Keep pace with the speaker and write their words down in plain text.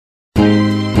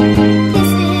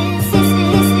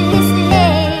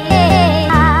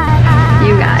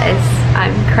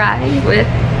with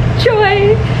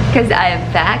joy because I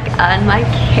am back on my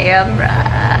camera.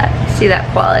 See that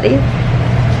quality?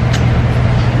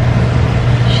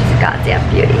 She's a goddamn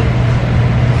beauty.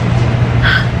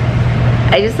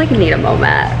 I just like need a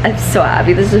moment. I'm so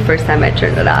happy. This is the first time I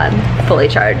turned it on, fully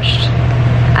charged.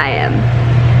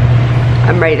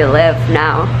 I'm ready to live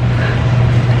now.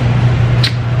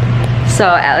 So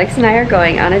Alex and I are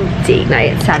going on a date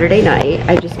night Saturday night.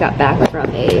 I just got back from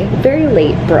a very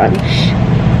late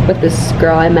brunch with this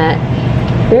girl I met.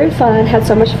 Very fun, had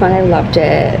so much fun, I loved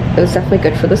it. It was definitely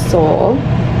good for the soul.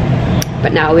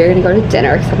 But now we're gonna go to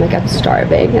dinner because I'm like, I'm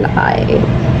starving and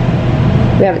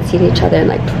we haven't seen each other in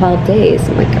like 12 days.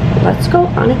 I'm like, let's go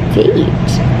on a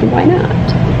date. Why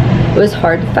not? It was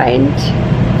hard to find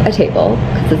a table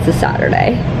because it's a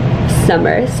Saturday.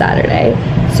 Summer Saturday.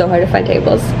 So hard to find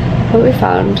tables. But we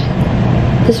found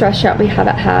this restaurant we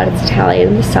haven't had. It's Italian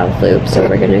in the South Loop. So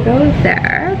we're gonna go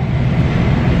there.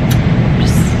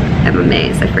 I'm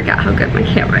amazed. I forgot how good my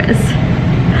camera is.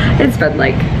 It's been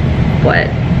like, what,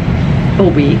 a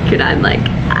week and I'm like,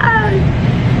 ah.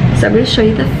 So I'm gonna show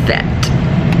you the fit.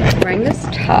 I'm wearing this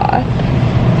top.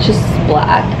 It's just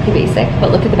black, pretty basic,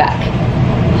 but look at the back.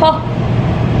 Oh.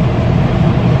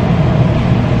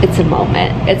 It's a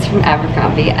moment. It's from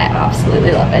Abercrombie. I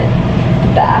absolutely love it.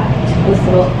 The back, this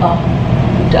little, oh,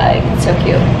 I'm dying. It's so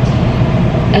cute.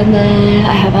 And then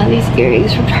I have all these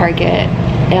earrings from Target,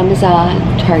 Amazon,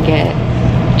 Target,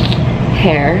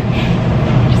 hair.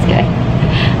 Just kidding.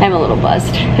 I'm a little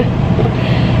buzzed.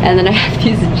 And then I have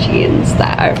these jeans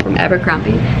that are from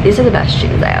Abercrombie. These are the best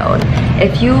jeans I own.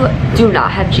 If you do not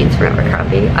have jeans from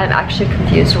Abercrombie, I'm actually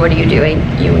confused. What are you doing?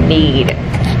 You need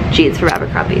jeans from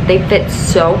Abercrombie. They fit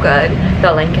so good.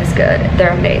 The link is good.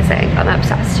 They're amazing. I'm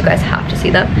obsessed. You guys have to see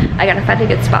them. I gotta find a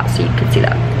good spot so you can see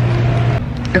them.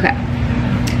 Okay.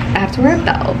 I have to wear a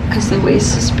belt because the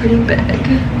waist is pretty big.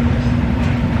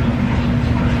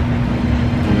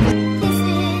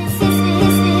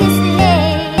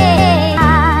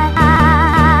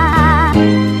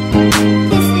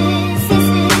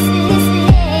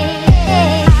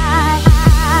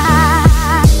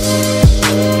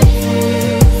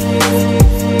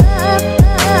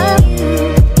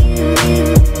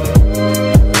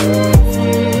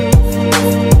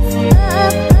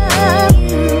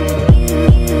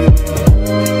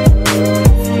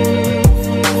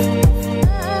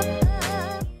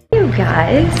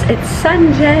 It's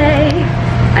Sunday.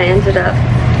 I ended up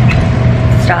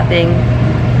stopping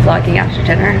vlogging after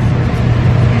dinner.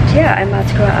 And yeah, I'm about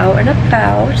to go out and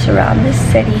about around the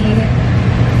city.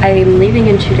 I'm leaving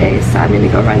in 2 days, so I'm gonna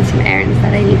go run some errands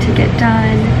that I need to get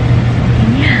done.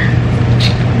 And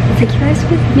yeah, I'll take you guys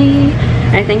with me.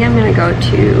 And I think I'm gonna go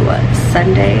to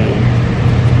Sunday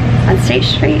on State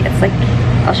Street. It's like,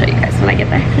 I'll show you guys when I get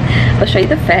there. I'll show you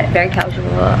the fit, very casual.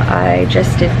 I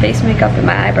just did face makeup and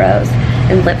my eyebrows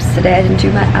and lips today. I didn't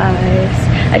do my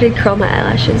eyes. I did curl my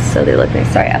eyelashes so they look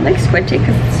nice. Sorry, I'm like squinting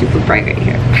because it's super bright right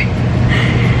here.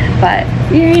 But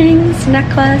earrings,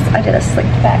 necklace, I did a slick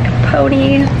back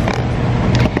pony.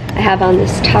 I have on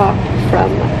this top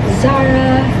from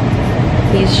Zara.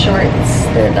 These shorts,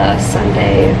 they're the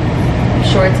Sunday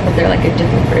shorts, but they're like a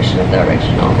different version of the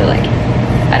original. They're like,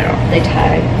 I don't know, they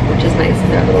tie, which is nice,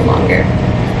 and they're a little longer.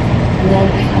 And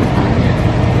then I have on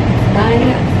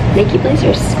my Nike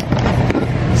blazers.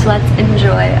 So let's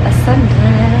enjoy a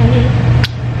Sunday.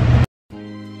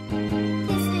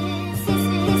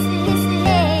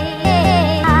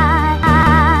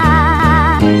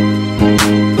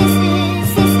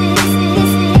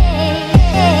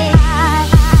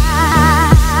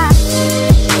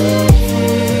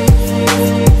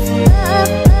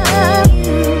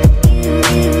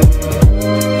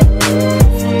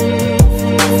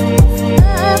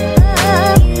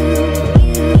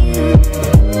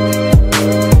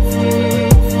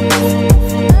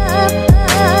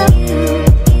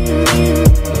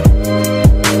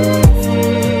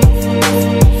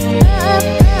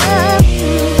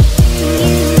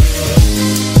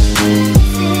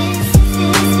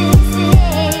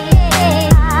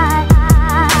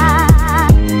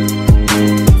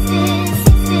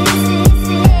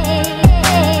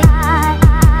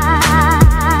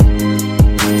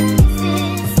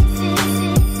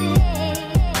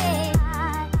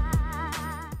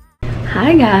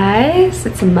 Hi guys,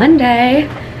 it's a Monday.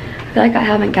 I feel like I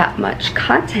haven't got much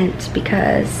content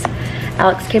because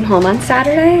Alex came home on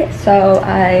Saturday, so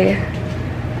I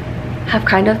have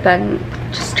kind of been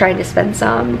just trying to spend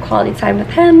some quality time with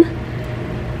him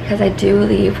because I do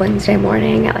leave Wednesday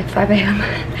morning at like 5 a.m.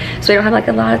 so we don't have like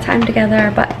a lot of time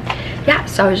together, but yeah,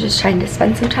 so I was just trying to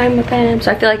spend some time with him.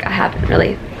 So I feel like I haven't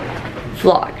really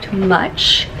vlogged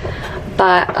much,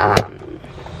 but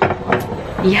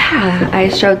yeah, I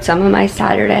showed some of my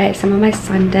Saturday, some of my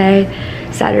Sunday.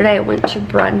 Saturday I went to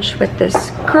brunch with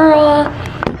this girl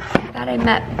that I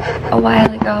met a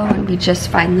while ago, and we just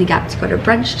finally got to go to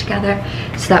brunch together,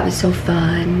 so that was so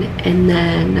fun. And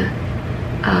then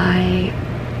I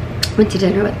went to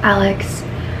dinner with Alex,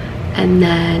 and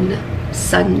then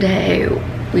Sunday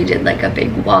we did like a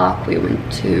big walk. We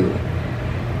went to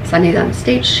Sundays on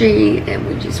State Street and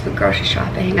we just went grocery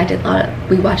shopping.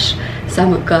 We watched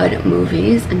some good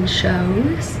movies and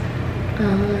shows.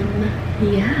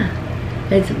 Yeah,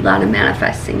 I did a lot of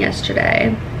manifesting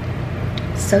yesterday.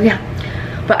 So yeah,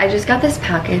 but I just got this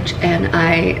package, and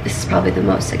this is probably the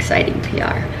most exciting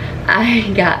PR.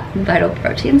 I got Vital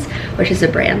Proteins, which is a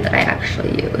brand that I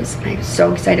actually use. I'm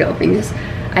so excited opening this.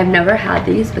 I've never had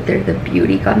these, but they're the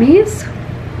beauty gummies.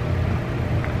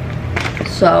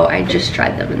 So I just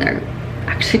tried them, and they're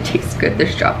actually taste good.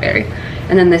 They're strawberry.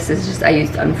 And then this is just, I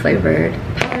used unflavored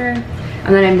powder.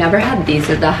 And then I've never had these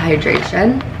are the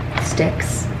hydration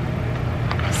sticks.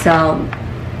 So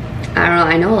I don't know,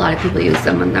 I know a lot of people use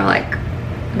them when they're like,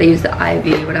 they use the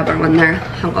IV whatever when they're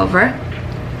hungover.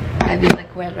 IV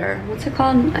liquid, or what's it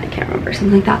called? I can't remember,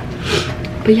 something like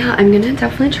that. But yeah, I'm gonna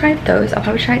definitely try those. I'll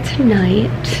probably try it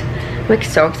tonight. I'm like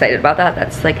so excited about that.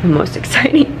 That's like the most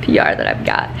exciting PR that I've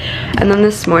got. And then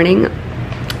this morning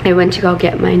I went to go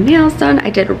get my nails done. I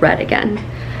did red again.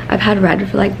 I've had red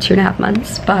for like 2.5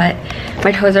 months, but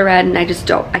my toes are red and I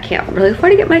can't really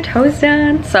afford to get my toes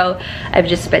done. So I've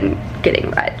just been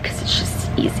getting red because it's just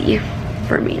easy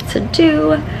for me to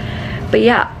do. But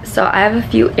yeah, so I have a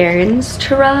few errands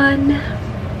to run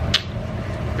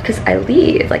because I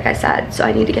leave, like I said, so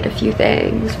I need to get a few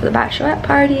things for the bachelorette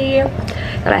party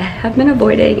that I have been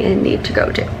avoiding and need to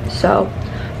go to. So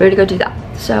we're gonna go do that.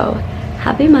 So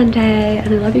happy Monday,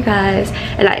 and I love you guys.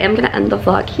 And I am gonna end the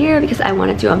vlog here because I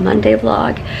want to do a Monday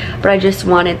vlog, but I just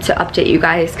wanted to update you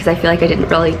guys because I feel like I didn't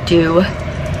really do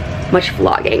much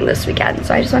vlogging this weekend.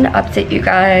 So I just wanted to update you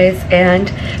guys, and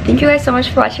thank you guys so much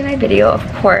for watching my video. Of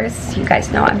course, you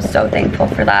guys know I'm so thankful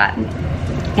for that,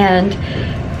 and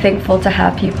thankful to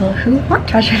have people who want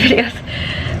to watch my videos.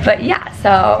 But yeah,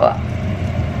 so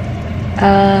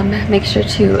make sure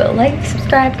to like,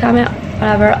 subscribe, comment,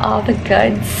 whatever, all the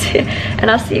goods.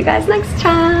 And I'll see you guys next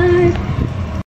time.